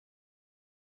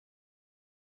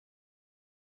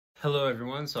Hello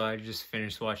everyone, so I just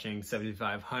finished watching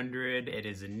 7500. It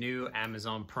is a new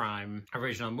Amazon Prime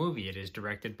original movie. It is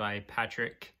directed by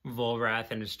Patrick Volrath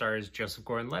and it stars Joseph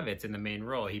Gordon-Levitt in the main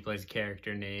role. He plays a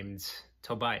character named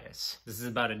Tobias. This is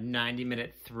about a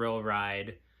 90-minute thrill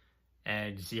ride,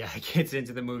 and yeah, it gets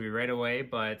into the movie right away,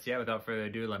 but yeah, without further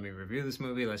ado, let me review this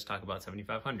movie. Let's talk about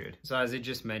 7500. So as I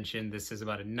just mentioned, this is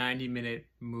about a 90-minute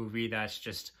movie that's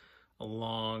just a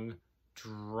long,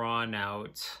 drawn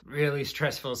out, really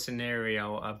stressful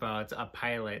scenario about a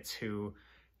pilot who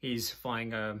he's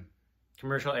flying a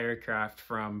commercial aircraft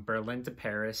from Berlin to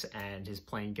Paris, and his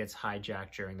plane gets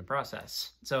hijacked during the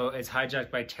process. So it's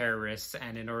hijacked by terrorists,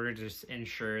 and in order to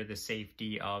ensure the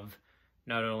safety of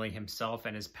not only himself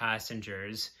and his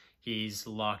passengers, he's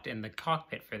locked in the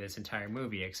cockpit for this entire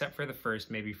movie, except for the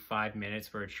first maybe 5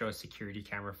 minutes where it shows security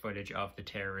camera footage of the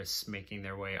terrorists making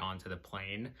their way onto the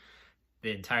plane.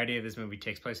 The entirety of this movie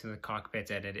takes place in the cockpit,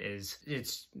 and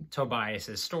it's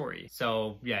Tobias's story.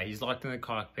 So yeah, he's locked in the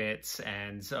cockpits,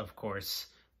 and of course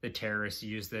the terrorists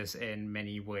use this in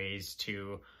many ways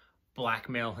to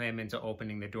blackmail him into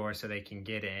opening the door so they can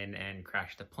get in and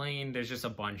crash the plane. There's just a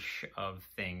bunch of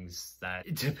things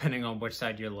that, depending on which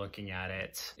side you're looking at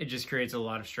it, it just creates a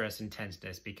lot of stress and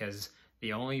tenseness, because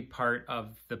the only part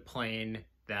of the plane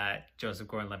that Joseph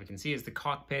Gordon-Levitt can see is the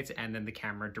cockpit, and then the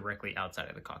camera directly outside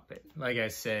of the cockpit. Like I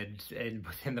said,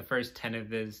 within the first 10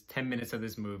 minutes of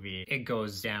this movie, it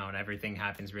goes down. Everything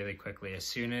happens really quickly. As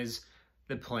soon as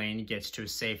the plane gets to a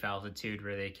safe altitude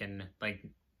where they can like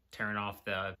turn off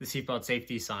the seatbelt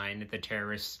safety sign, the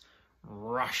terrorists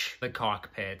rush the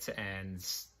cockpit, and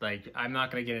like, I'm not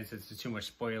going to get into too much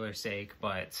spoiler sake,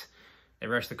 but they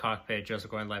rush the cockpit. Joseph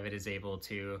Gordon-Levitt is able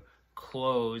to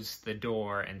close the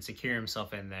door and secure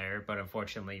himself in there, but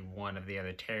unfortunately one of the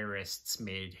other terrorists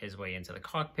made his way into the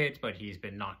cockpit, but he's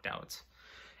been knocked out.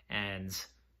 And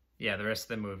yeah, the rest of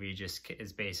the movie just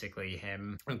is basically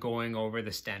him going over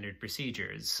the standard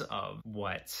procedures of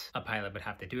what a pilot would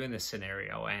have to do in this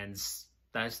scenario. And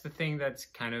that's the thing that's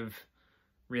kind of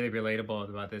really relatable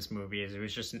about this movie, is it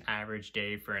was just an average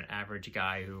day for an average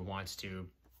guy who wants to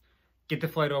get the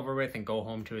flight over with and go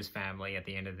home to his family at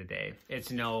the end of the day.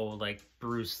 It's no like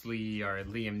Bruce Lee or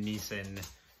Liam Neeson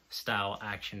style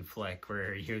action flick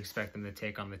where you expect them to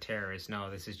take on the terrorists. No,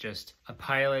 this is just a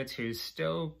pilot who's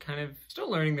still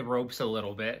learning the ropes a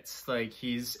little bit. Like,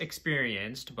 he's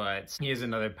experienced, but he is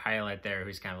another pilot there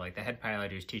who's kind of like the head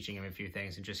pilot, who's teaching him a few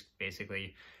things and just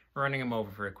basically running him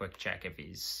over for a quick check if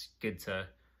he's good to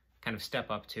kind of step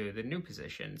up to the new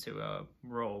position, to a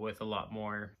role with a lot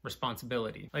more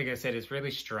responsibility. Like I said, it's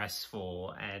really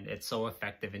stressful, and it's so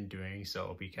effective in doing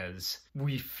so because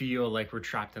we feel like we're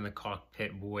trapped in the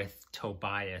cockpit with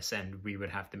Tobias, and we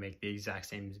would have to make the exact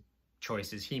same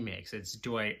choices he makes. It's,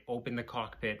 do I open the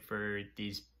cockpit for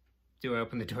these, do I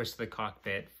open the doors to the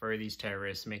cockpit for these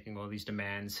terrorists making all these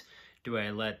demands? Do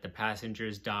I let the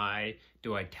passengers die?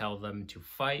 Do I tell them to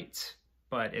fight?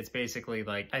 But it's basically,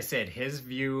 like I said, his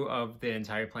view of the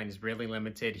entire plane is really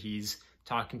limited. He's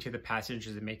talking to the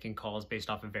passengers and making calls based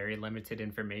off of very limited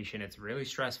information. It's really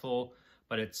stressful,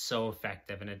 but it's so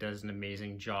effective, and it does an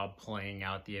amazing job playing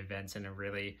out the events in a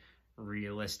really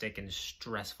realistic and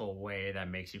stressful way that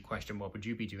makes you question, what would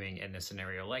you be doing in a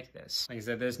scenario like this? Like I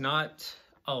said, there's not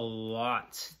a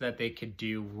lot that they could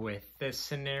do with this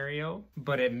scenario,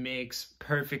 but it makes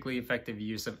perfectly effective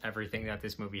use of everything that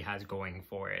this movie has going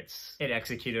for it. It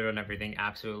executed on everything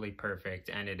absolutely perfect,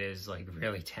 and it is like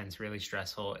really tense, really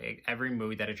stressful. Every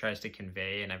mood that it tries to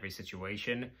convey in every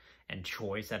situation and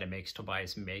choice that it makes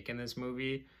Tobias make in this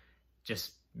movie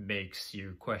just makes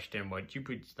you question what you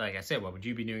would, like I said, what would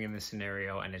you be doing in this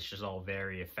scenario? And it's just all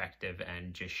very effective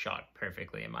and just shot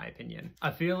perfectly, in my opinion.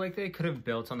 I feel like they could have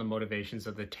built on the motivations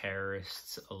of the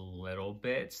terrorists a little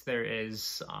bit. There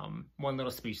is one little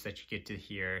speech that you get to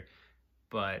hear,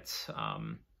 but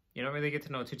you don't really get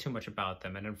to know too much about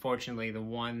them. And unfortunately, the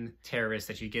one terrorist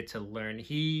that you get to learn,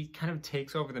 he kind of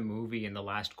takes over the movie in the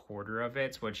last quarter of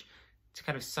it, which to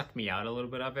kind of suck me out a little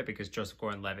bit of it, because Joseph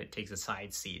Gordon-Levitt takes a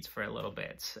side seat for a little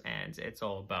bit, and it's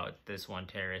all about this one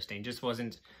terrorist, and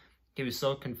he was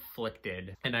so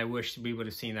conflicted, and I wish we would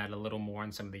have seen that a little more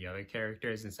in some of the other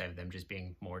characters instead of them just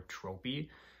being more tropey.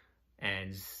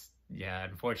 And yeah,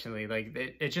 unfortunately, like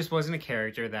it just wasn't a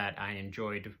character that I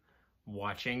enjoyed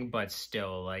watching, but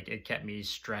still, like, it kept me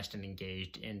stressed and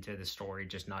engaged into the story,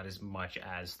 just not as much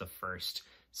as the first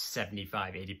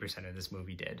 75-80% of this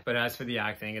movie did. But as for the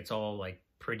acting, it's all like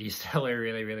pretty stellar,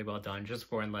 really well done. Joseph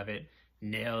Gordon-Levitt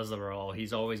nails the role.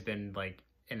 He's always been like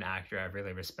an actor I've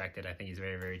really respected. I think he's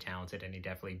very, very talented, and he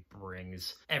definitely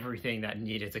brings everything that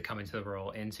needed to come into the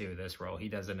role into this role. He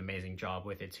does an amazing job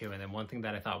with it too. And then one thing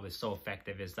that I thought was so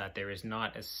effective is that there is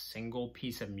not a single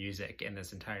piece of music in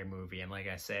this entire movie. And like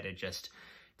I said, it just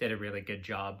did a really good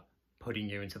job putting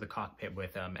you into the cockpit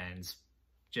with them and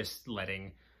just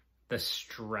letting the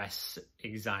stress,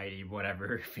 anxiety,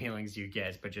 whatever feelings you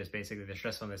get, but just basically the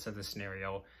stressfulness of the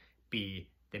scenario be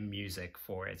the music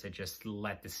for it, to just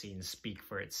let the scene speak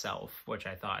for itself, which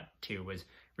I thought too was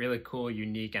really cool,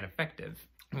 unique, and effective.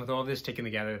 With all this taken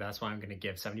together, that's why I'm going to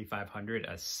give 7500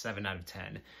 a 7 out of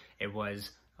 10. It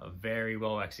was a very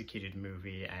well executed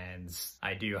movie, and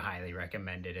I do highly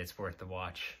recommend it. It's worth the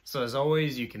watch. So as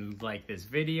always, you can like this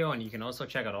video, and you can also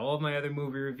check out all of my other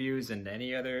movie reviews and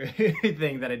any other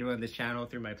thing that I do on this channel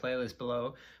through my playlist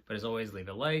below. But as always, leave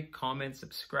a like, comment,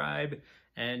 subscribe,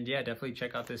 and yeah, definitely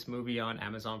check out this movie on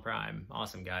Amazon Prime.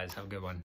 Awesome, guys. Have a good one.